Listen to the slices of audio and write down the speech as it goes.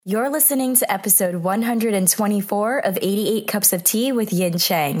You're listening to episode 124 of 88 Cups of Tea with Yin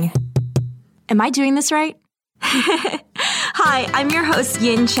Chang. Am I doing this right? Hi, I'm your host,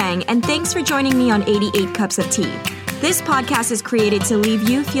 Yin Chang, and thanks for joining me on 88 Cups of Tea. This podcast is created to leave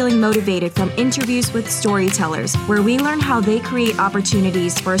you feeling motivated from interviews with storytellers, where we learn how they create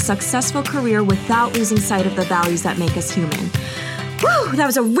opportunities for a successful career without losing sight of the values that make us human. Whew, that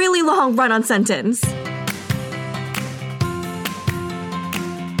was a really long run-on sentence.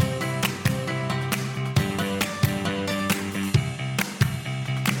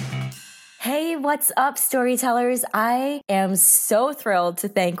 Hey, what's up, storytellers? I am so thrilled to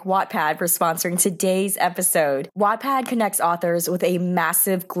thank Wattpad for sponsoring today's episode. Wattpad connects authors with a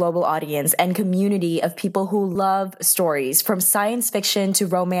massive global audience and community of people who love stories, from science fiction to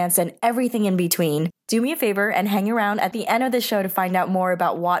romance and everything in between. Do me a favor and hang around at the end of the show to find out more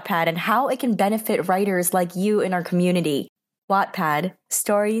about Wattpad and how it can benefit writers like you in our community. Wattpad,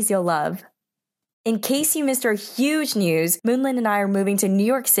 stories you'll love. In case you missed our huge news, Moonlin and I are moving to New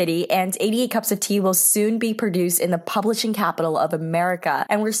York City, and 88 Cups of Tea will soon be produced in the publishing capital of America.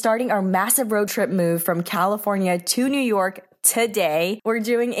 And we're starting our massive road trip move from California to New York today. We're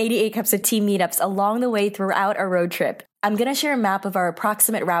doing 88 Cups of Tea meetups along the way throughout our road trip. I'm going to share a map of our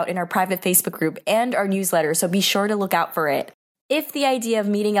approximate route in our private Facebook group and our newsletter, so be sure to look out for it. If the idea of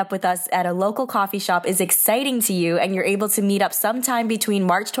meeting up with us at a local coffee shop is exciting to you and you're able to meet up sometime between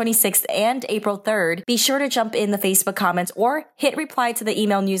March 26th and April 3rd, be sure to jump in the Facebook comments or hit reply to the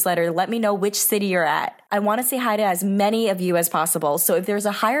email newsletter to let me know which city you're at. I want to say hi to as many of you as possible, so if there's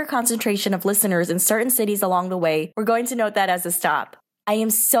a higher concentration of listeners in certain cities along the way, we're going to note that as a stop. I am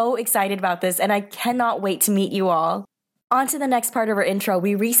so excited about this and I cannot wait to meet you all. On to the next part of our intro.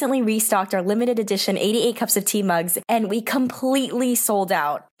 We recently restocked our limited edition 88 Cups of Tea mugs, and we completely sold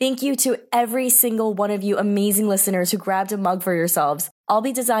out. Thank you to every single one of you amazing listeners who grabbed a mug for yourselves. I'll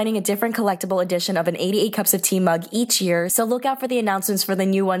be designing a different collectible edition of an 88 Cups of Tea mug each year, so look out for the announcements for the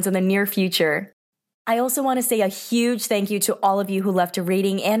new ones in the near future. I also want to say a huge thank you to all of you who left a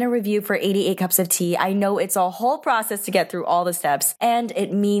rating and a review for 88 Cups of Tea. I know it's a whole process to get through all the steps, and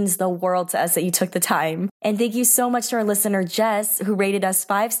it means the world to us that you took the time. And thank you so much to our listener, Jess, who rated us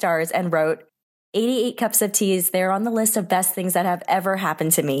 5 stars and wrote, 88 Cups of Tea is there on the list of best things that have ever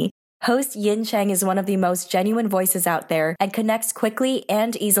happened to me. Host Yin Chang is one of the most genuine voices out there and connects quickly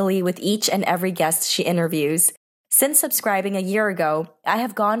and easily with each and every guest she interviews. Since subscribing a year ago, I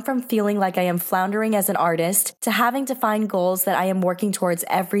have gone from feeling like I am floundering as an artist to having to find goals that I am working towards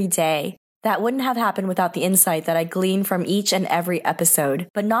every day. That wouldn't have happened without the insight that I glean from each and every episode.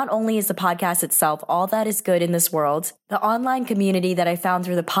 But not only is the podcast itself all that is good in this world, the online community that I found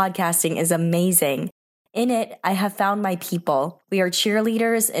through the podcasting is amazing. In it, I have found my people. We are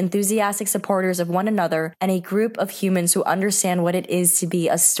cheerleaders, enthusiastic supporters of one another, and a group of humans who understand what it is to be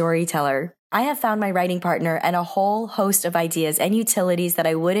a storyteller. I have found my writing partner and a whole host of ideas and utilities that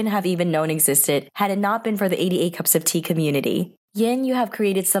I wouldn't have even known existed had it not been for the 88 Cups of Tea community. Yin, you have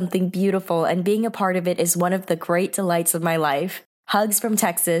created something beautiful, and being a part of it is one of the great delights of my life. Hugs from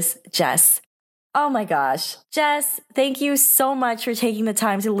Texas, Jess. Oh my gosh. Jess, thank you so much for taking the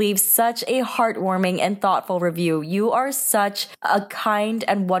time to leave such a heartwarming and thoughtful review. You are such a kind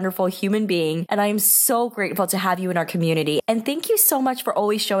and wonderful human being, and I am so grateful to have you in our community. And thank you so much for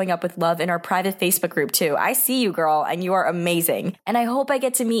always showing up with love in our private Facebook group too. I see you, girl, and you are amazing. And I hope I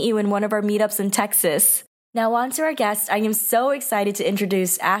get to meet you in one of our meetups in Texas. Now on to our guest. I am so excited to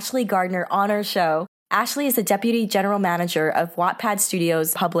introduce Ashley Gardner on our show. Ashley is the Deputy General Manager of Wattpad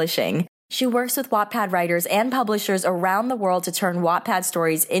Studios Publishing. She works with Wattpad writers and publishers around the world to turn Wattpad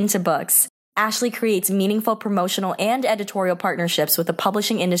stories into books. Ashley creates meaningful promotional and editorial partnerships with the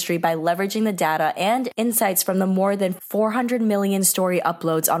publishing industry by leveraging the data and insights from the more than 400 million story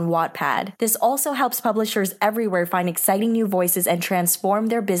uploads on Wattpad. This also helps publishers everywhere find exciting new voices and transform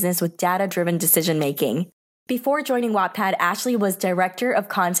their business with data-driven decision-making. Before joining Wattpad, Ashley was Director of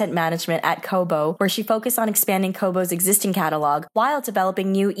Content Management at Kobo, where she focused on expanding Kobo's existing catalog while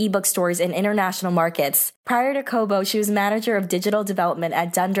developing new ebook stores in international markets. Prior to Kobo, she was Manager of Digital Development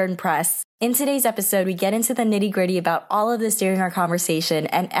at Dundurn Press. In today's episode, we get into the nitty-gritty about all of this during our conversation,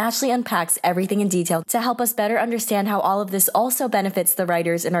 and Ashley unpacks everything in detail to help us better understand how all of this also benefits the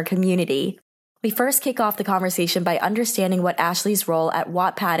writers in our community. We first kick off the conversation by understanding what Ashley's role at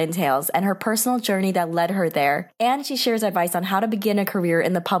Wattpad entails and her personal journey that led her there, and she shares advice on how to begin a career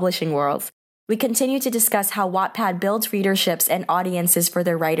in the publishing world. We continue to discuss how Wattpad builds readerships and audiences for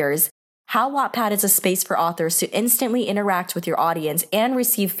their writers, how Wattpad is a space for authors to instantly interact with your audience and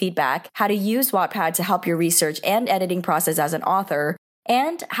receive feedback, how to use Wattpad to help your research and editing process as an author,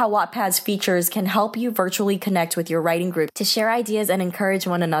 and how Wattpad's features can help you virtually connect with your writing group to share ideas and encourage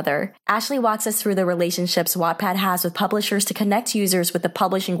one another. Ashley walks us through the relationships Wattpad has with publishers to connect users with the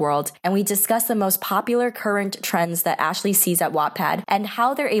publishing world, and we discuss the most popular current trends that Ashley sees at Wattpad and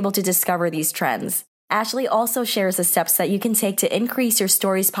how they're able to discover these trends. Ashley also shares the steps that you can take to increase your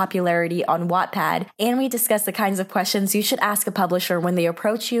story's popularity on Wattpad, and we discuss the kinds of questions you should ask a publisher when they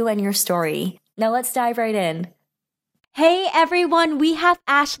approach you and your story. Now let's dive right in. Hey everyone, we have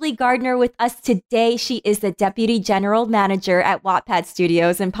Ashley Gardner with us today. She is the Deputy General Manager at Wattpad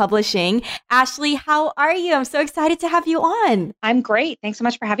Studios and Publishing. Ashley, how are you? I'm so excited to have you on. I'm great. Thanks so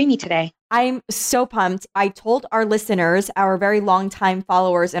much for having me today. I'm so pumped. I told our listeners, our very long-time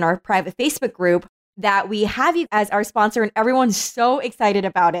followers in our private Facebook group, that we have you as our sponsor, and everyone's so excited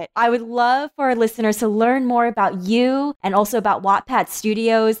about it. I would love for our listeners to learn more about you and also about Wattpad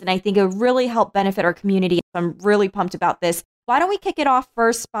Studios, and I think it would really help benefit our community. I'm really pumped about this. Why don't we kick it off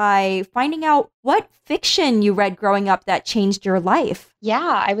first by finding out what fiction you read growing up that changed your life?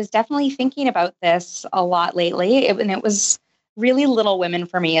 Yeah, I was definitely thinking about this a lot lately, and it was really Little Women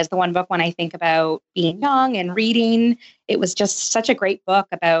for me as the one book when I think about being young and reading. It was just such a great book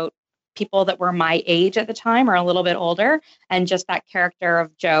about people that were my age at the time or a little bit older. And just that character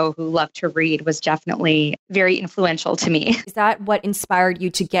of Jo who loved to read was definitely very influential to me. Is that what inspired you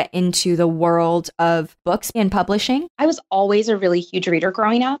to get into the world of books and publishing? I was always a really huge reader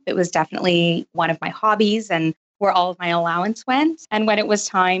growing up. It was definitely one of my hobbies and where all of my allowance went. And when it was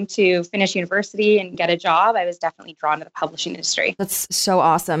time to finish university and get a job, I was definitely drawn to the publishing industry. That's so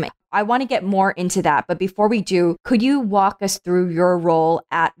awesome. I want to get more into that. But before we do, could you walk us through your role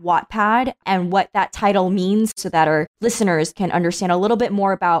at Wattpad and what that title means so that our listeners can understand a little bit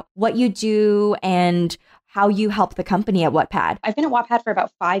more about what you do and how you help the company at Wattpad? I've been at Wattpad for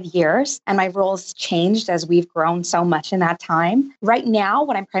about 5 years, and my role's changed as we've grown so much in that time. Right now,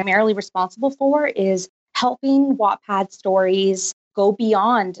 what I'm primarily responsible for is helping Wattpad stories go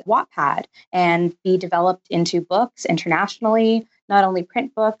beyond Wattpad and be developed into books internationally, not only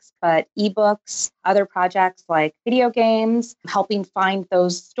print books, but ebooks, other projects like video games, helping find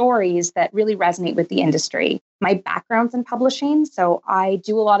those stories that really resonate with the industry. My background's in publishing, so I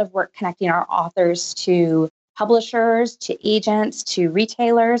do a lot of work connecting our authors to publishers, to agents, to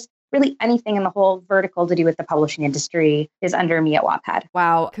retailers. Really anything in the whole vertical to do with the publishing industry is under me at Wattpad.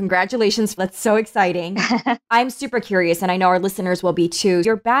 Wow. Congratulations. That's so exciting. I'm super curious, and I know our listeners will be too.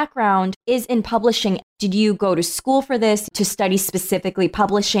 Your background is in publishing. Did you go to school for this to study specifically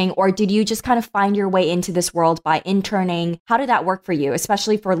publishing, or did you just kind of find your way into this world by interning? How did that work for you,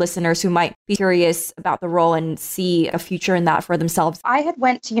 especially for listeners who might be curious about the role and see a future in that for themselves? I had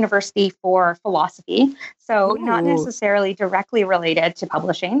went to university for philosophy, so not necessarily directly related to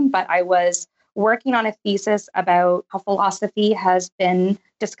publishing, but I was working on a thesis about how philosophy has been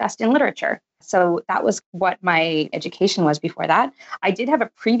discussed in literature. So that was what my education was before that. I did have a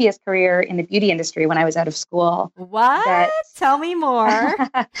previous career in the beauty industry when I was out of school. What? Tell me more.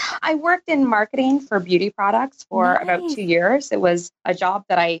 I worked in marketing for beauty products for about 2 years. It was a job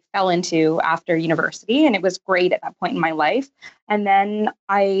that I fell into after university, and it was great at that point in my life. And then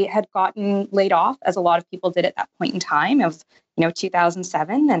I had gotten laid off, as a lot of people did at that point in time. It was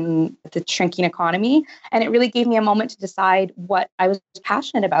 2007 and the shrinking economy. And it really gave me a moment to decide what I was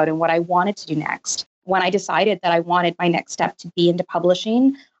passionate about and what I wanted to do next. When I decided that I wanted my next step to be into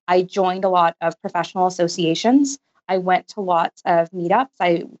publishing, I joined a lot of professional associations. I went to lots of meetups.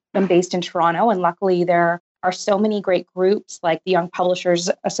 I am based in Toronto, and luckily there are so many great groups like the Young Publishers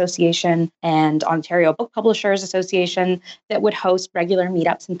Association and Ontario Book Publishers Association that would host regular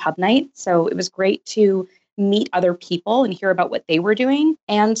meetups and pub nights. So it was great to meet other people and hear about what they were doing.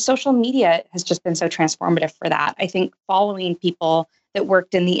 And social media has just been so transformative for that. I think following people that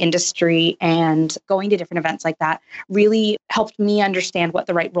worked in the industry and going to different events like that really helped me understand what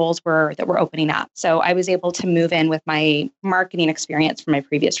the right roles were that were opening up. So I was able to move in with my marketing experience from my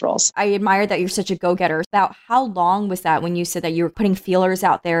previous roles. I admire that you're such a go-getter. About how long was that when you said that you were putting feelers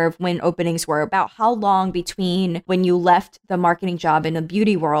out there of when openings were? About how long between when you left the marketing job in the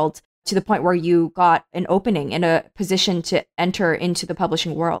beauty world to the point where you got an opening in a position to enter into the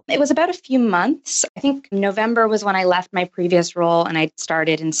publishing world? It was about a few months. I think November was when I left my previous role, and I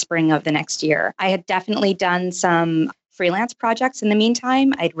started in spring of the next year. I had definitely done some freelance projects in the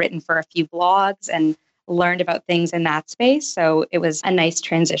meantime. I'd written for a few blogs and learned about things in that space. So it was a nice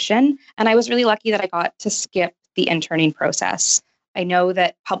transition. And I was really lucky that I got to skip the interning process. I know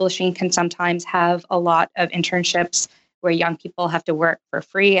that publishing can sometimes have a lot of internships where young people have to work for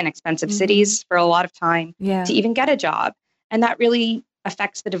free in expensive cities for a lot of time to even get a job. And that really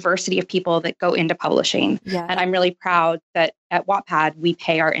affects the diversity of people that go into publishing. Yeah. And I'm really proud that at Wattpad, we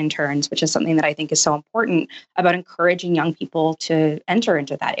pay our interns, which is something that I think is so important about encouraging young people to enter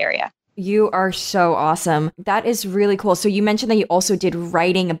into that area. You are so awesome. That is really cool. So you mentioned that you also did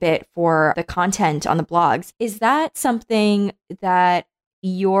writing a bit for the content on the blogs. Is that something that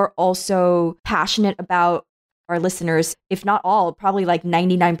you're also passionate about? Our listeners, if not all, probably like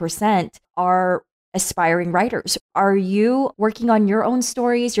 99% are aspiring writers. Are you working on your own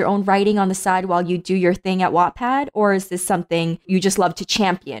stories, your own writing on the side while you do your thing at Wattpad? Or is this something you just love to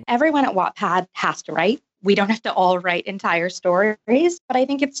champion? Everyone at Wattpad has to write. We don't have to all write entire stories, but I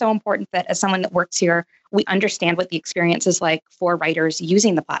think it's so important that as someone that works here, we understand what the experience is like for writers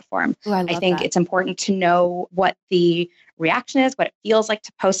using the platform. Ooh, I think that. It's important to know what the reaction is, what it feels like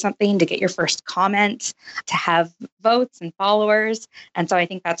to post something, to get your first comment, to have votes and followers. And so I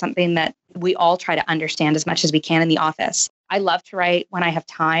think that's something that we all try to understand as much as we can in the office. I love to write when I have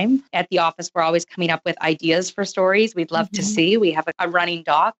time. At the office, we're always coming up with ideas for stories we'd love to see. We have a running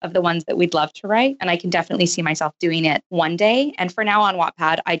doc of the ones that we'd love to write. And I can definitely see myself doing it one day. And for now on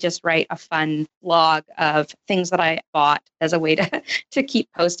Wattpad, I just write a fun blog of things that I bought as a way to keep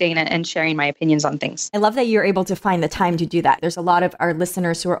posting and sharing my opinions on things. I love that you're able to find the time to do that. There's a lot of our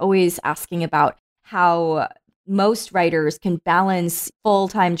listeners who are always asking about how most writers can balance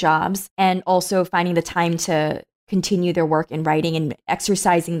full-time jobs and also finding the time to continue their work in writing and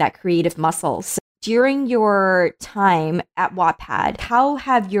exercising that creative muscle. So during your time at Wattpad, how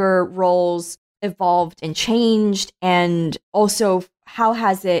have your roles evolved and changed? And also, how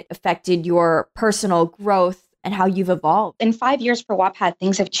has it affected your personal growth and how you've evolved? In 5 years for Wattpad,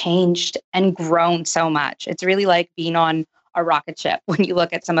 things have changed and grown so much. It's really like being on a rocket ship when you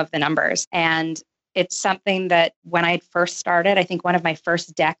look at some of the numbers. And it's something that when I first started, I think one of my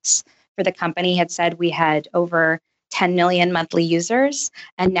first decks for the company had said we had over 10 million monthly users,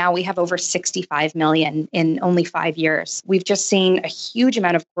 and now we have over 65 million in only 5 years. We've just seen a huge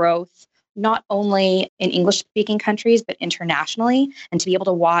amount of growth, not only in English-speaking countries, but internationally. And to be able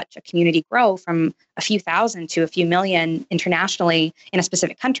to watch a community grow from a few thousand to a few million internationally in a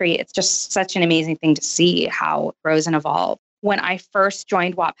specific country, it's just such an amazing thing to see how it grows and evolves. When I first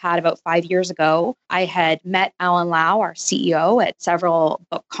joined Wattpad about 5 years ago, I had met Alan Lau, our CEO, at several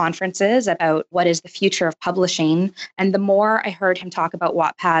book conferences about what is the future of publishing. And the more I heard him talk about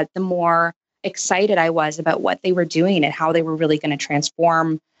Wattpad, the more excited I was about what they were doing and how they were really going to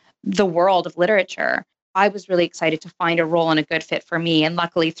transform the world of literature. I was really excited to find a role and a good fit for me. And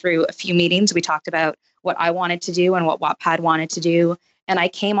luckily, through a few meetings, we talked about what I wanted to do and what Wattpad wanted to do. And I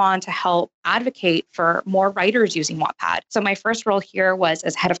came on to help advocate for more writers using Wattpad. So my first role here was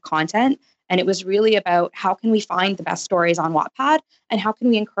as head of content. And it was really about how can we find the best stories on Wattpad and how can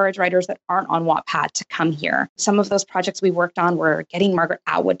we encourage writers that aren't on Wattpad to come here. Some of those projects we worked on were getting Margaret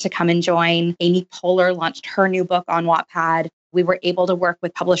Atwood to come and join. Amy Poehler launched her new book on Wattpad. We were able to work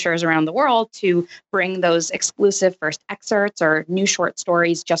with publishers around the world to bring those exclusive first excerpts or new short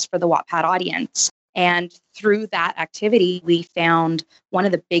stories just for the Wattpad audience. And through that activity, we found one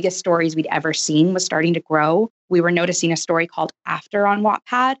of the biggest stories we'd ever seen was starting to grow. We were noticing a story called After on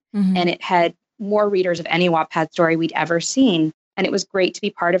Wattpad, and it had more readers of any Wattpad story we'd ever seen. And it was great to be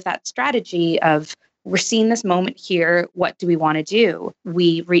part of that strategy of, we're seeing this moment here. What do we want to do?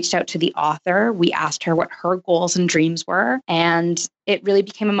 We reached out to the author. We asked her what her goals and dreams were. And it really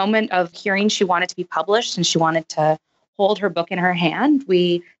became a moment of hearing she wanted to be published and she wanted to hold her book in her hand.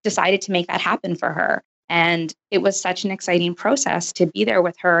 We decided to make that happen for her. And it was such an exciting process to be there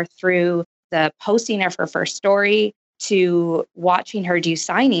with her through the posting of her first story to watching her do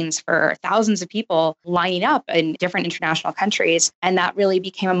signings for thousands of people lining up in different international countries. And that really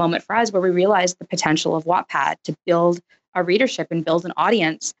became a moment for us where we realized the potential of Wattpad to build a readership and build an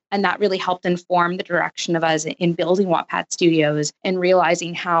audience. And that really helped inform the direction of us in building Wattpad Studios and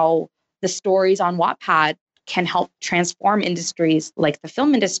realizing how the stories on Wattpad can help transform industries like the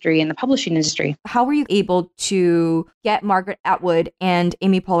film industry and the publishing industry. How were you able to get Margaret Atwood and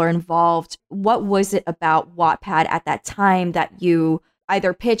Amy Poehler involved? What was it about Wattpad at that time that you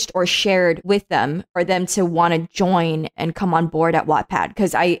either pitched or shared with them for them to want to join and come on board at Wattpad?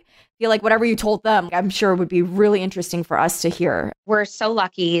 Because I feel like whatever you told them, I'm sure would be really interesting for us to hear. We're so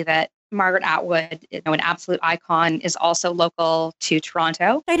lucky that Margaret Atwood, an absolute icon, is also local to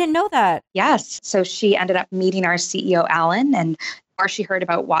Toronto. I didn't know that. Yes. So she ended up meeting our CEO, Alan, and before she heard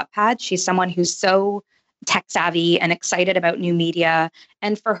about Wattpad, she's someone who's so tech savvy and excited about new media.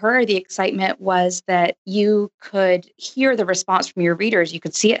 And for her, the excitement was that you could hear the response from your readers. You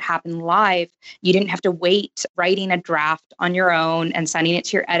could see it happen live. You didn't have to wait writing a draft on your own and sending it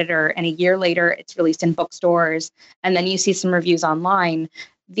to your editor. And a year later, it's released in bookstores. And then you see some reviews online.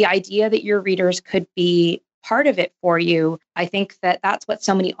 The idea that your readers could be part of it for you, I think that that's what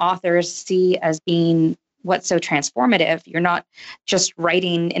so many authors see as being what's so transformative. You're not just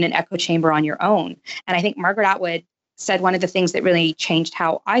writing in an echo chamber on your own. And I think Margaret Atwood said one of the things that really changed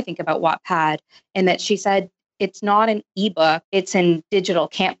how I think about Wattpad, in that she said, it's not an ebook, it's a digital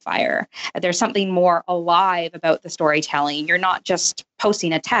campfire. There's something more alive about the storytelling. You're not just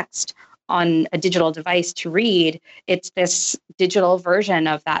posting a text on a digital device to read. It's this digital version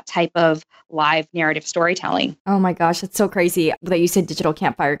of that type of live narrative storytelling. Oh my gosh, it's so crazy that you said digital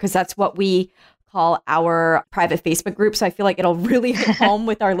campfire, because that's what we call our private Facebook group. So I feel like it'll really hit home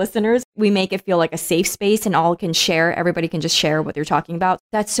with our listeners. We make it feel like a safe space and all can share. Everybody can just share what they're talking about.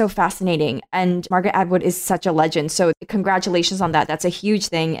 That's so fascinating. And Margaret Atwood is such a legend. So congratulations on that. That's a huge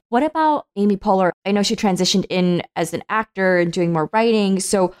thing. What about Amy Poehler? I know she transitioned in as an actor and doing more writing.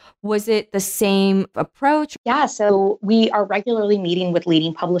 So was it the same approach? Yeah, so we are regularly meeting with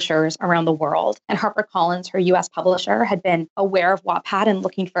leading publishers around the world. And HarperCollins, her US publisher, had been aware of Wattpad and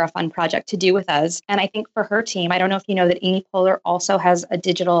looking for a fun project to do with us. And I think for her team, I don't know if you know that Amy Poehler also has a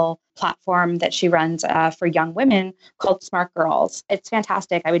digital platform that she runs for young women called Smart Girls. It's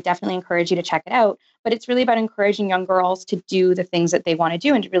fantastic. I would definitely encourage you to check it out. But it's really about encouraging young girls to do the things that they want to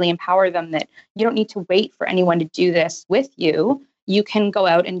do and to really empower them, that you don't need to wait for anyone to do this with you. You can go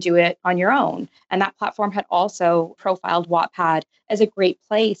out and do it on your own. And that platform had also profiled Wattpad as a great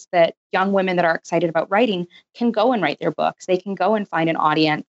place that young women that are excited about writing can go and write their books. They can go and find an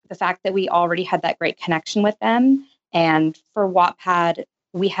audience. The fact that we already had that great connection with them. And for Wattpad,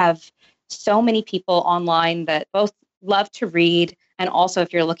 we have so many people online that both love to read. And also,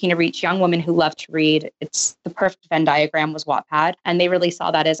 if you're looking to reach young women who love to read, it's the perfect Venn diagram was Wattpad. And they really saw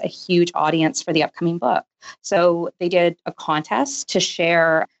that as a huge audience for the upcoming book. So they did a contest to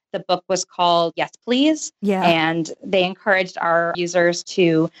share. The book was called Yes, Please. Yeah. And they encouraged our users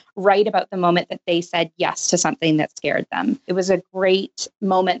to write about the moment that they said yes to something that scared them. It was a great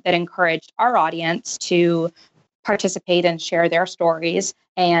moment that encouraged our audience to participate and share their stories.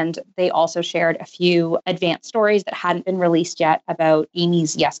 And they also shared a few advanced stories that hadn't been released yet about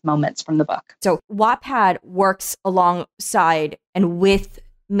Amy's yes moments from the book. So Wattpad works alongside and with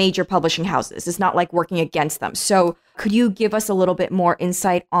major publishing houses. It's not like working against them. So could you give us a little bit more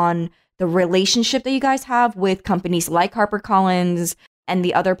insight on the relationship that you guys have with companies like HarperCollins and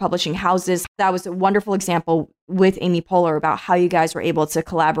the other publishing houses? That was a wonderful example with Amy Poehler about how you guys were able to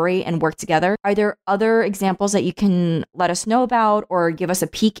collaborate and work together. Are there other examples that you can let us know about or give us a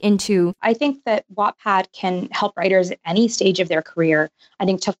peek into? I think that Wattpad can help writers at any stage of their career. I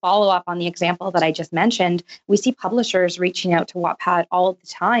think to follow up on the example that I just mentioned, we see publishers reaching out to Wattpad all the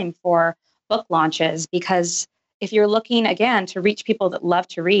time for book launches, because if you're looking, again, to reach people that love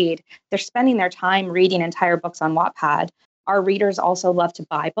to read, they're spending their time reading entire books on Wattpad. Our readers also love to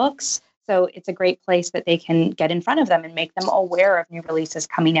buy books. So it's a great place that they can get in front of them and make them aware of new releases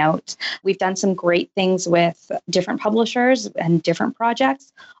coming out. We've done some great things with different publishers and different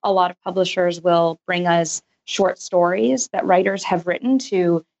projects. A lot of publishers will bring us short stories that writers have written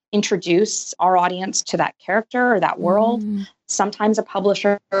to introduce our audience to that character or that world. Sometimes a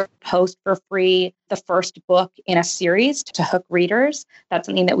publisher posts for free the first book in a series to hook readers. That's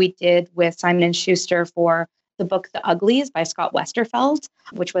something that we did with Simon & Schuster for the book The Uglies by Scott Westerfeld,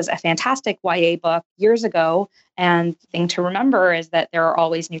 which was a fantastic YA book years ago. And the thing to remember is that there are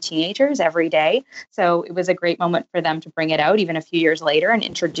always new teenagers every day. So it was a great moment for them to bring it out even a few years later and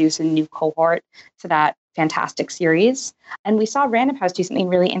introduce a new cohort to that fantastic series. And we saw Random House do something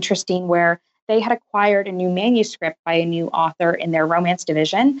really interesting where they had acquired a new manuscript by a new author in their romance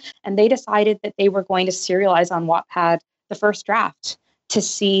division. And they decided that they were going to serialize on Wattpad the first draft to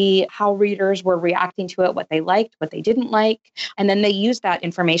see how readers were reacting to it, what they liked, what they didn't like. And then they used that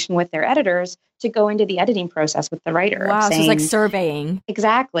information with their editors to go into the editing process with the writer. Wow, so it's like surveying.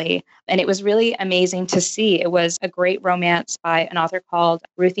 Exactly. And it was really amazing to see. It was a great romance by an author called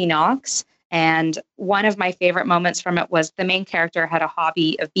Ruthie Knox. And one of my favorite moments from it was the main character had a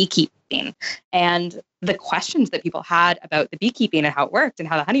hobby of beekeeping. And the questions that people had about the beekeeping and how it worked and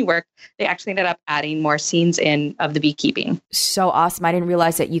how the honey worked, they actually ended up adding more scenes in of the beekeeping. So awesome. I didn't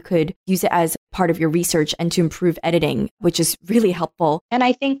realize that you could use it as part of your research and to improve editing, which is really helpful. And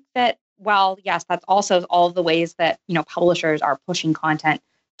I think that, well, yes, that's also all of the ways that, publishers are pushing content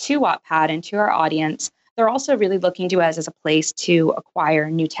to Wattpad and to our audience. They're also really looking to us as a place to acquire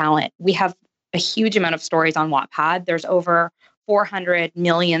new talent. We have a huge amount of stories on Wattpad. There's over 400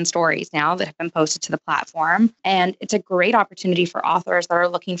 million stories now that have been posted to the platform. And it's a great opportunity for authors that are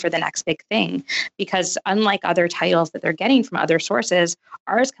looking for the next big thing, because unlike other titles that they're getting from other sources,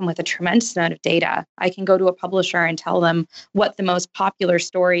 ours come with a tremendous amount of data. I can go to a publisher and tell them what the most popular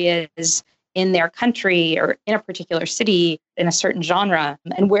story is in their country or in a particular city in a certain genre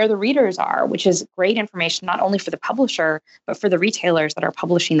and where the readers are, which is great information, not only for the publisher, but for the retailers that are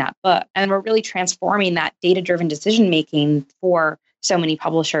publishing that book. And we're really transforming that data-driven decision-making for so many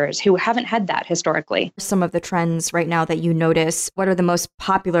publishers who haven't had that historically. Some of the trends right now that you notice, what are the most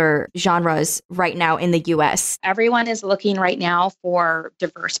popular genres right now in the US? Everyone is looking right now for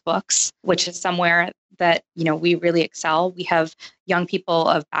diverse books, which is somewhere that, we really excel. We have young people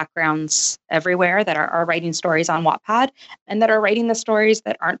of backgrounds everywhere that are writing stories on Wattpad and that are writing the stories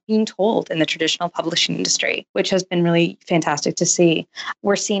that aren't being told in the traditional publishing industry, which has been really fantastic to see.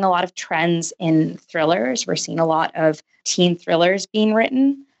 We're seeing a lot of trends in thrillers. We're seeing a lot of teen thrillers being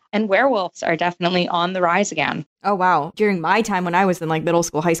written, and werewolves are definitely on the rise again. Oh, wow. During my time when I was in middle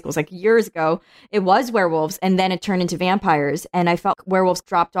school, high school, it was years ago, it was werewolves and then it turned into vampires and I felt werewolves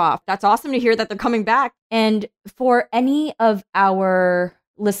dropped off. That's awesome to hear that they're coming back. And for any of our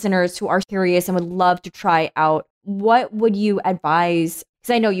listeners who are curious and would love to try out, what would you advise?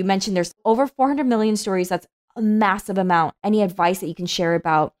 Because I know you mentioned there's over 400 million stories. That's a massive amount. Any advice that you can share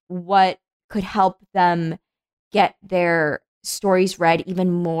about what could help them get their stories read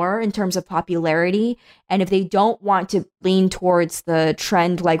even more in terms of popularity? And if they don't want to lean towards the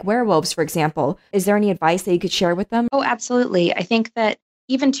trend like werewolves, for example, is there any advice that you could share with them? Oh, absolutely. I think that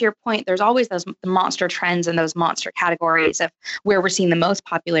even to your point, there's always those monster trends and those monster categories of where we're seeing the most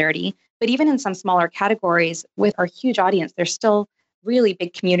popularity. But even in some smaller categories with our huge audience, there's still really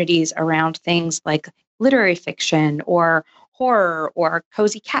big communities around things like literary fiction or horror or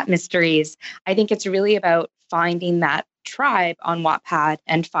cozy cat mysteries. I think it's really about finding that tribe on Wattpad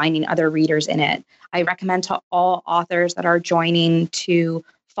and finding other readers in it. I recommend to all authors that are joining to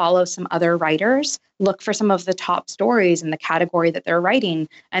follow some other writers, look for some of the top stories in the category that they're writing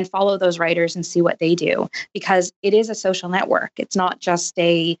and follow those writers and see what they do, because it is a social network. It's not just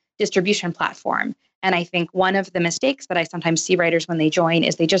a distribution platform. And I think one of the mistakes that I sometimes see writers when they join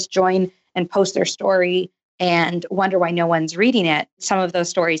is they just join and post their story and wonder why no one's reading it. Some of those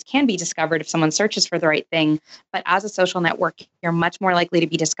stories can be discovered if someone searches for the right thing. But as a social network, you're much more likely to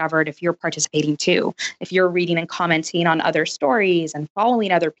be discovered if you're participating too. If you're reading and commenting on other stories and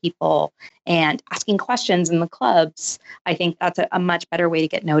following other people and asking questions in the clubs, I think that's a much better way to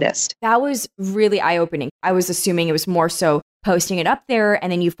get noticed. That was really eye-opening. I was assuming it was more so posting it up there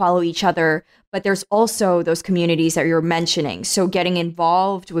and then you follow each other. But there's also those communities that you're mentioning. So getting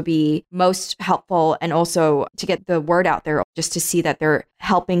involved would be most helpful, and also to get the word out there, just to see that they're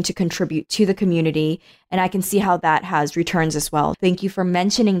helping to contribute to the community. And I can see how that has returns as well. Thank you for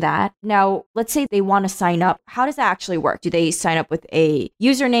mentioning that. Now, let's say they want to sign up. How does that actually work? Do they sign up with a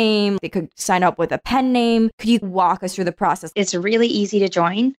username? They could sign up with a pen name. Could you walk us through the process? It's really easy to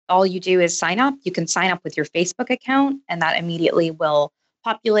join. All you do is sign up. You can sign up with your Facebook account, and that immediately will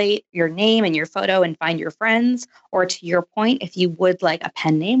populate your name and your photo and find your friends. Or to your point, if you would like a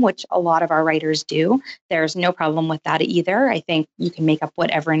pen name, which a lot of our writers do, there's no problem with that either. I think you can make up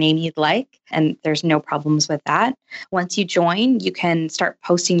whatever name you'd like, and there's no problems with that. Once you join, you can start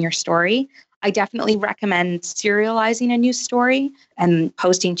posting your story. I definitely recommend serializing a new story and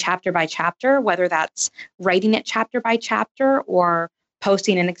posting chapter by chapter, whether that's writing it chapter by chapter or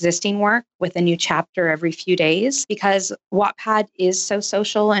posting an existing work with a new chapter every few days, because Wattpad is so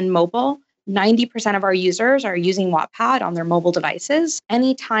social and mobile. 90% of our users are using Wattpad on their mobile devices.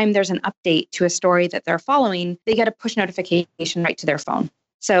 Anytime there's an update to a story that they're following, they get a push notification right to their phone.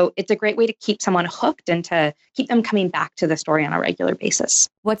 So it's a great way to keep someone hooked and to keep them coming back to the story on a regular basis.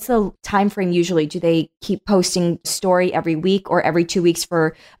 What's the time frame usually? Do they keep posting story every week or every 2 weeks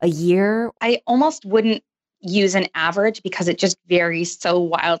for a year? I almost wouldn't use an average because it just varies so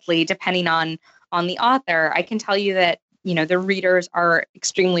wildly depending on the author. I can tell you that, the readers are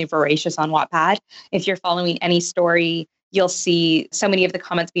extremely voracious on Wattpad. If you're following any story, you'll see so many of the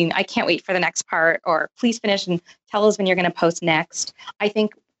comments being, I can't wait for the next part, or please finish and tell us when you're going to post next. I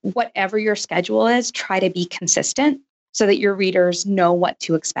think whatever your schedule is, try to be consistent so that your readers know what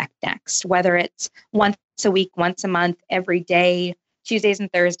to expect next, whether it's once a week, once a month, every day, Tuesdays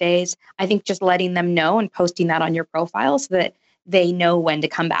and Thursdays. I think just letting them know and posting that on your profile so that they know when to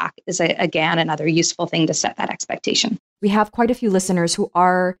come back is, again, another useful thing to set that expectation. We have quite a few listeners who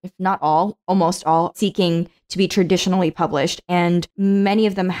are, if not all, almost all, seeking to be traditionally published, and many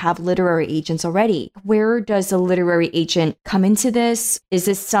of them have literary agents already. Where does a literary agent come into this? Is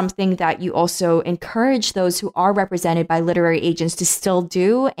this something that you also encourage those who are represented by literary agents to still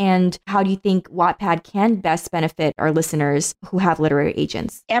do? And how do you think Wattpad can best benefit our listeners who have literary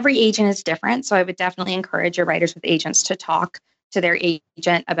agents? Every agent is different, so I would definitely encourage your writers with agents to talk to their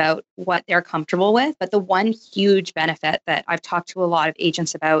agent about what they're comfortable with. But the one huge benefit that I've talked to a lot of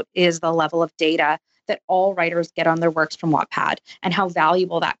agents about is the level of data that all writers get on their works from Wattpad and how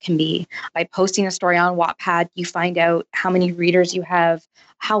valuable that can be. By posting a story on Wattpad, you find out how many readers you have,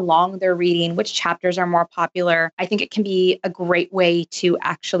 how long they're reading, which chapters are more popular. I think it can be a great way to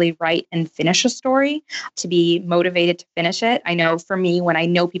actually write and finish a story, to be motivated to finish it. I know for me, when I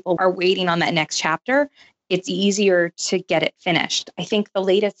know people are waiting on that next chapter, it's easier to get it finished. I think the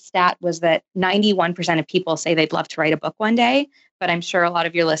latest stat was that 91% of people say they'd love to write a book one day, but I'm sure a lot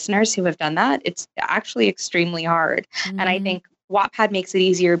of your listeners who have done that, it's actually extremely hard. And I think Wattpad makes it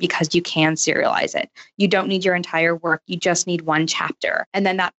easier because you can serialize it. You don't need your entire work. You just need one chapter. And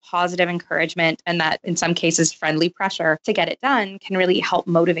then that positive encouragement and that, in some cases, friendly pressure to get it done can really help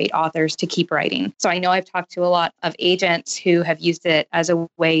motivate authors to keep writing. So I know I've talked to a lot of agents who have used it as a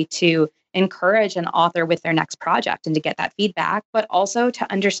way to encourage an author with their next project and to get that feedback, but also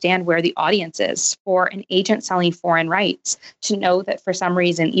to understand where the audience is for an agent selling foreign rights, to know that for some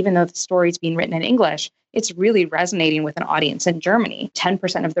reason, even though the story is being written in English, it's really resonating with an audience in Germany.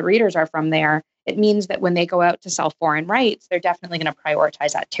 10% of the readers are from there. It means that when they go out to sell foreign rights, they're definitely going to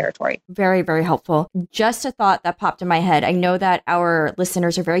prioritize that territory. Very, very helpful. Just a thought that popped in my head. I know that our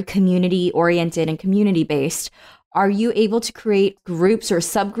listeners are very community oriented and community based. Are you able to create groups or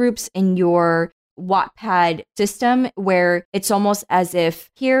subgroups in your Wattpad system where it's almost as if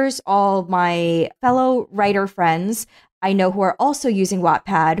here's all my fellow writer friends I know who are also using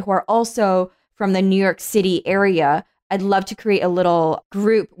Wattpad, who are also from the New York City area? I'd love to create a little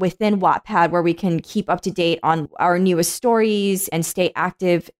group within Wattpad where we can keep up to date on our newest stories and stay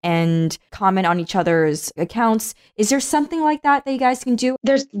active and comment on each other's accounts. Is there something like that you guys can do?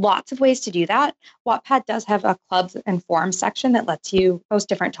 There's lots of ways to do that. Wattpad does have a clubs and forums section that lets you post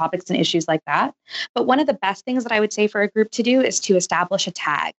different topics and issues like that. But one of the best things that I would say for a group to do is to establish a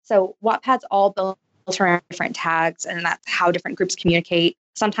tag. So Wattpad's all built around different tags, and that's how different groups communicate.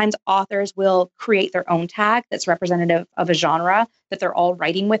 Sometimes authors will create their own tag that's representative of a genre that they're all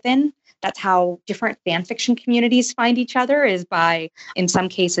writing within. That's how different fan fiction communities find each other, is by, in some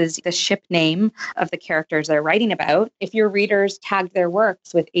cases, the ship name of the characters they're writing about. If your readers tagged their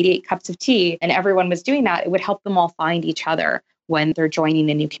works with 88 Cups of Tea and everyone was doing that, it would help them all find each other when they're joining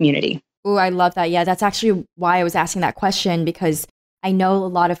a new community. Oh, I love that. Yeah, that's actually why I was asking that question, because I know a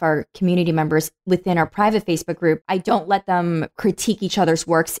lot of our community members within our private Facebook group, I don't let them critique each other's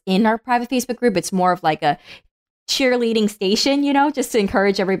works in our private Facebook group. It's more of like a cheerleading station, just to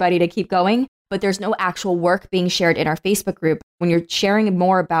encourage everybody to keep going. But there's no actual work being shared in our Facebook group. When you're sharing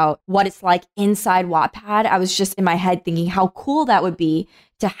more about what it's like inside Wattpad, I was just in my head thinking how cool that would be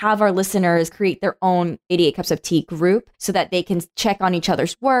to have our listeners create their own 88 Cups of Tea group so that they can check on each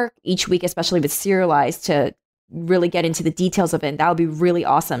other's work each week, especially with Serialized, to really get into the details of it. That would be really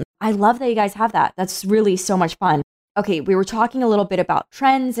awesome. I love that you guys have that. That's really so much fun. Okay, we were talking a little bit about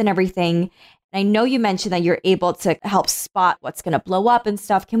trends and everything. I know you mentioned that you're able to help spot what's going to blow up and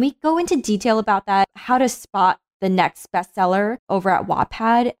stuff. Can we go into detail about that? How to spot the next bestseller over at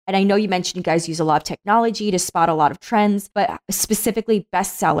Wattpad? And I know you mentioned you guys use a lot of technology to spot a lot of trends, but specifically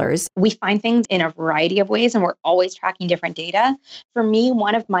bestsellers. We find things in a variety of ways, and we're always tracking different data. For me,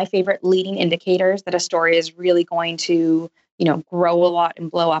 one of my favorite leading indicators that a story is really going to, grow a lot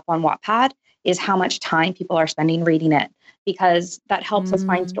and blow up on Wattpad is how much time people are spending reading it, because that helps us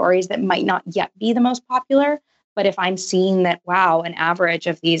find stories that might not yet be the most popular. But if I'm seeing that, wow, an average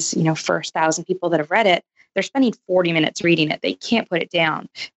of these, first 1,000 people that have read it, they're spending 40 minutes reading it, they can't put it down.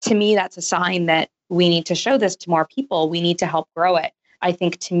 To me, that's a sign that we need to show this to more people. We need to help grow it. I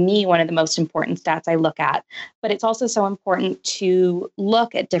think, to me, one of the most important stats I look at. But it's also so important to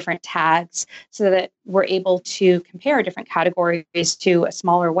look at different tags so that we're able to compare different categories to a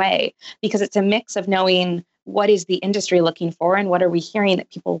smaller way, because it's a mix of knowing what is the industry looking for and what are we hearing that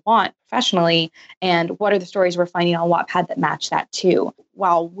people want professionally, and what are the stories we're finding on Wattpad that match that too.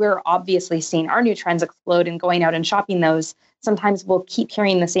 While we're obviously seeing our new trends explode and going out and shopping those, sometimes we'll keep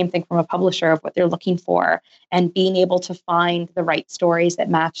hearing the same thing from a publisher of what they're looking for, and being able to find the right stories that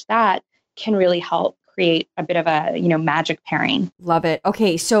match that can really help create a bit of a, magic pairing. Love it.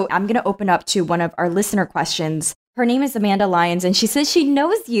 Okay, so I'm going to open up to one of our listener questions. Her name is Amanda Lyons, and she says she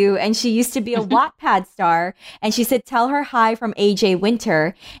knows you, and she used to be a Wattpad star. And she said, tell her hi from AJ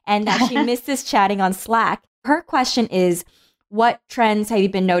Winter, and that she misses chatting on Slack. Her question is, what trends have you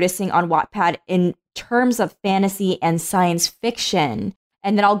been noticing on Wattpad in terms of fantasy and science fiction?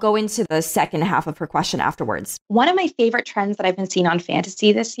 And then I'll go into the second half of her question afterwards. One of my favorite trends that I've been seeing on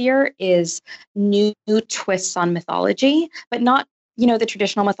fantasy this year is new twists on mythology, but not, the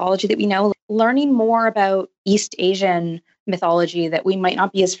traditional mythology that we know. Learning more about East Asian mythology that we might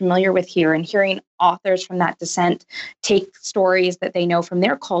not be as familiar with here, and hearing authors from that descent take stories that they know from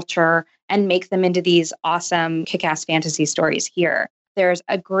their culture and make them into these awesome kick-ass fantasy stories here. There's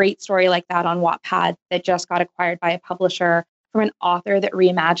a great story like that on Wattpad that just got acquired by a publisher from an author that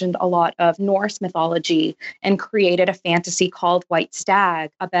reimagined a lot of Norse mythology and created a fantasy called White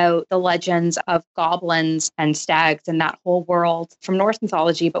Stag about the legends of goblins and stags and that whole world from Norse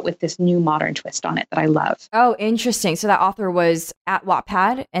mythology, but with this new modern twist on it that I love. Oh, interesting. So that author was at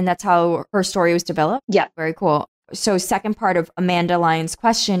Wattpad and that's how her story was developed? Yeah. Very cool. So second part of Amanda Lyon's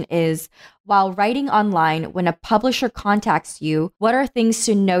question is, while writing online, when a publisher contacts you, what are things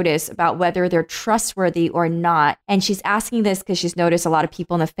to notice about whether they're trustworthy or not? And she's asking this because she's noticed a lot of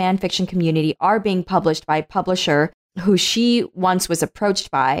people in the fan fiction community are being published by a publisher who she once was approached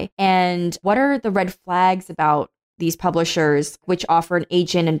by. And what are the red flags about these publishers which offer an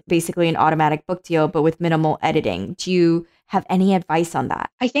agent and basically an automatic book deal, but with minimal editing? Do you have any advice on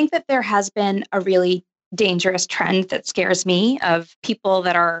that? I think that there has been a really dangerous trend that scares me of people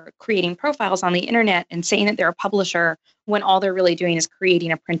that are creating profiles on the internet and saying that they're a publisher when all they're really doing is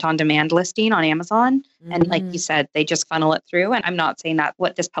creating a print on demand listing on Amazon. And like you said, they just funnel it through. And I'm not saying that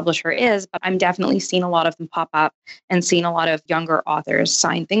what this publisher is, but I'm definitely seeing a lot of them pop up and seeing a lot of younger authors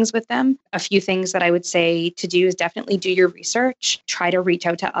sign things with them. A few things that I would say to do is definitely do your research, try to reach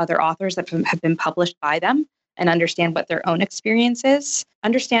out to other authors that have been published by them and understand what their own experience is.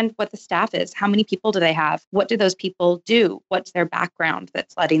 Understand what the staff is. How many people do they have? What do those people do? What's their background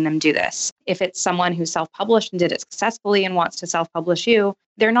that's letting them do this? If it's someone who self-published and did it successfully and wants to self-publish you,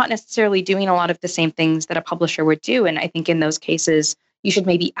 they're not necessarily doing a lot of the same things that a publisher would do. And I think in those cases, you should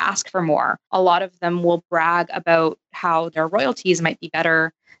maybe ask for more. A lot of them will brag about how their royalties might be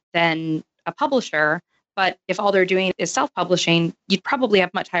better than a publisher. But if all they're doing is self-publishing, you'd probably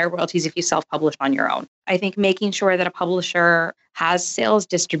have much higher royalties if you self-publish on your own. I think making sure that a publisher has sales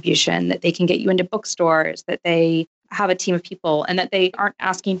distribution, that they can get you into bookstores, that they have a team of people, and that they aren't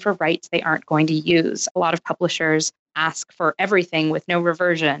asking for rights they aren't going to use. A lot of publishers ask for everything with no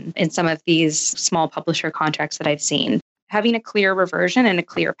reversion in some of these small publisher contracts that I've seen. Having a clear reversion and a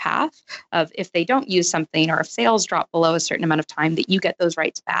clear path of if they don't use something or if sales drop below a certain amount of time that you get those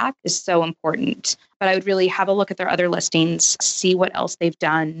rights back is so important. But I would really have a look at their other listings, see what else they've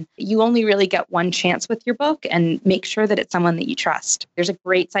done. You only really get one chance with your book and make sure that it's someone that you trust. There's a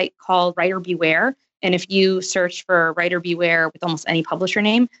great site called Writer Beware. And if you search for Writer Beware with almost any publisher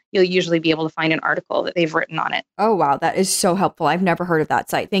name, you'll usually be able to find an article that they've written on it. Oh, wow. That is so helpful. I've never heard of that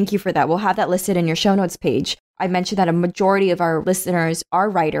site. Thank you for that. We'll have that listed in your show notes page. I mentioned that a majority of our listeners are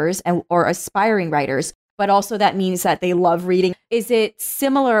writers or aspiring writers, but also that means that they love reading. Is it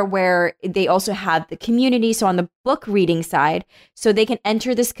similar where they also have the community? So on the book reading side, so they can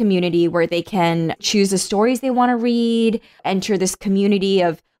enter this community where they can choose the stories they want to read, enter this community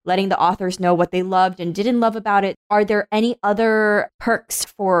of letting the authors know what they loved and didn't love about it. Are there any other perks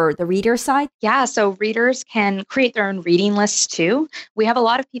for the reader side? Yeah, so readers can create their own reading lists too. We have a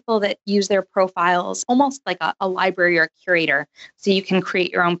lot of people that use their profiles almost like a library or a curator. So you can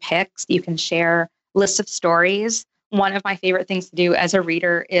create your own picks. You can share lists of stories. One of my favorite things to do as a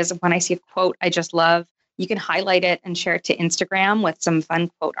reader is when I see a quote I just love, you can highlight it and share it to Instagram with some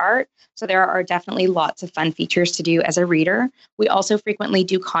fun quote art. So there are definitely lots of fun features to do as a reader. We also frequently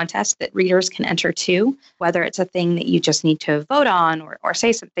do contests that readers can enter too, whether it's a thing that you just need to vote on or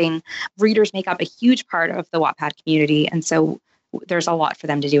say something. Readers make up a huge part of the Wattpad community. And so there's a lot for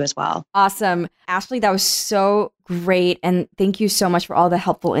them to do as well. Awesome. Ashley, that was so great. And thank you so much for all the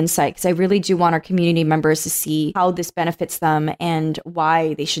helpful insight, because I really do want our community members to see how this benefits them and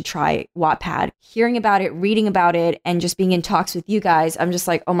why they should try Wattpad. Hearing about it, reading about it, and just being in talks with you guys, I'm just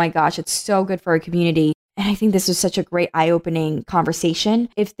like, oh my gosh, it's so good for our community. And I think this was such a great eye-opening conversation.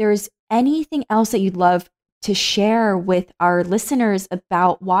 If there's anything else that you'd love to share with our listeners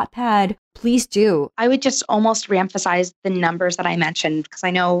about Wattpad, please do. I would just almost reemphasize the numbers that I mentioned, because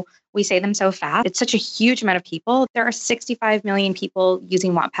I know we say them so fast. It's such a huge amount of people. There are 65 million people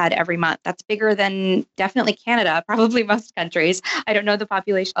using Wattpad every month. That's bigger than definitely Canada, probably most countries. I don't know the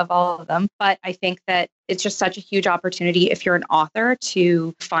population of all of them, but I think that it's just such a huge opportunity if you're an author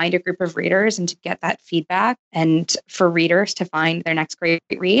to find a group of readers and to get that feedback, and for readers to find their next great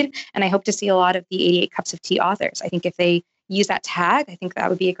read. And I hope to see a lot of the 88 Cups of Tea authors. I think if they use that tag, I think that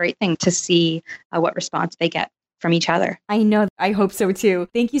would be a great thing to see what response they get from each other. I know. I hope so too.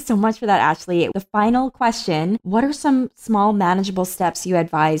 Thank you so much for that, Ashley. The final question, what are some small manageable steps you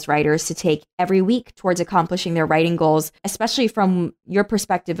advise writers to take every week towards accomplishing their writing goals, especially from your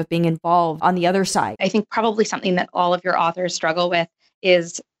perspective of being involved on the other side? I think probably something that all of your authors struggle with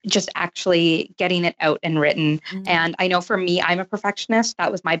is just actually getting it out and written. And I know for me, I'm a perfectionist.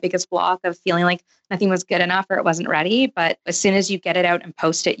 That was my biggest block of feeling like nothing was good enough or it wasn't ready. But as soon as you get it out and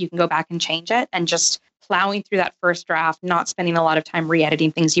post it, you can go back and change it, and just plowing through that first draft, not spending a lot of time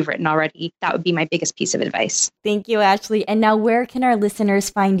re-editing things you've written already. That would be my biggest piece of advice. Thank you, Ashley. And now where can our listeners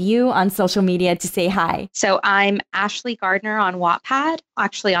find you on social media to say hi? So I'm Ashley Gardner on Wattpad,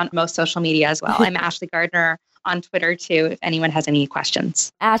 actually on most social media as well. I'm Ashley Gardner on Twitter too, if anyone has any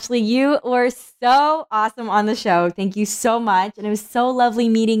questions. Ashley, you were so awesome on the show. Thank you so much. And it was so lovely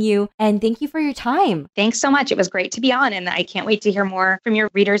meeting you. And thank you for your time. Thanks so much. It was great to be on. And I can't wait to hear more from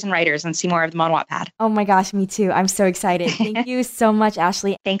your readers and writers and see more of them on Wattpad. Oh my gosh, me too. I'm so excited. Thank you so much,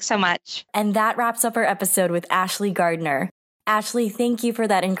 Ashley. Thanks so much. And that wraps up our episode with Ashley Gardner. Ashley, thank you for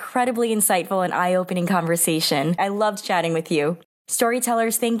that incredibly insightful and eye-opening conversation. I loved chatting with you.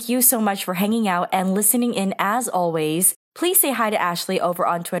 Storytellers, thank you so much for hanging out and listening in as always. Please say hi to Ashley over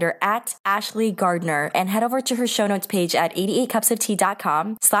on Twitter at Ashley Gardner and head over to her show notes page at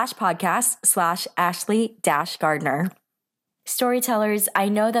 88cupsoftea.com/podcast/Ashley-Gardner. Storytellers, I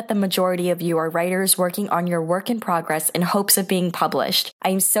know that the majority of you are writers working on your work in progress in hopes of being published.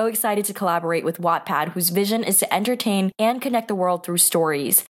 I am so excited to collaborate with Wattpad, whose vision is to entertain and connect the world through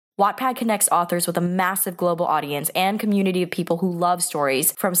stories. Wattpad connects authors with a massive global audience and community of people who love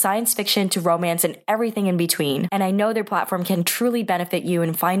stories, from science fiction to romance and everything in between. And I know their platform can truly benefit you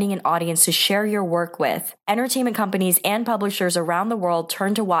in finding an audience to share your work with. Entertainment companies and publishers around the world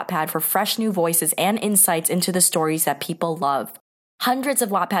turn to Wattpad for fresh new voices and insights into the stories that people love. Hundreds of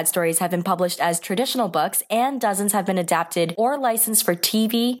Wattpad stories have been published as traditional books, and dozens have been adapted or licensed for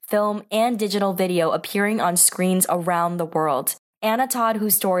TV, film, and digital video, appearing on screens around the world. Anna Todd,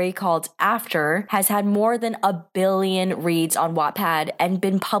 whose story called After has had more than 1 billion reads on Wattpad and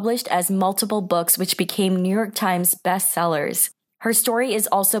been published as multiple books, which became New York Times bestsellers. Her story is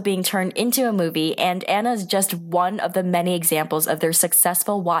also being turned into a movie, and Anna is just one of the many examples of their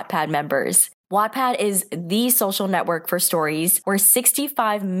successful Wattpad members. Wattpad is the social network for stories, where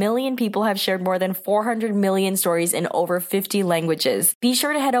 65 million people have shared more than 400 million stories in over 50 languages. Be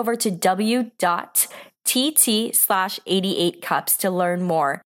sure to head over to w.tt/88cups to learn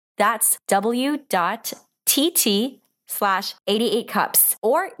more. That's w.tt/88cups.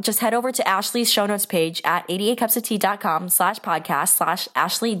 Or just head over to Ashley's show notes page at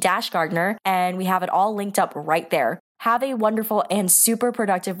 88cupsoftea.com/podcast/Ashley-Gardner, and we have it all linked up right there. Have a wonderful and super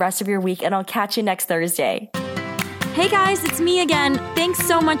productive rest of your week, and I'll catch you next Thursday. Hey guys, it's me again. Thanks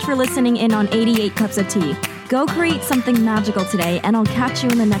so much for listening in on 88 Cups of Tea. Go create something magical today, and I'll catch you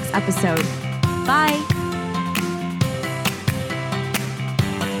in the next episode. Bye.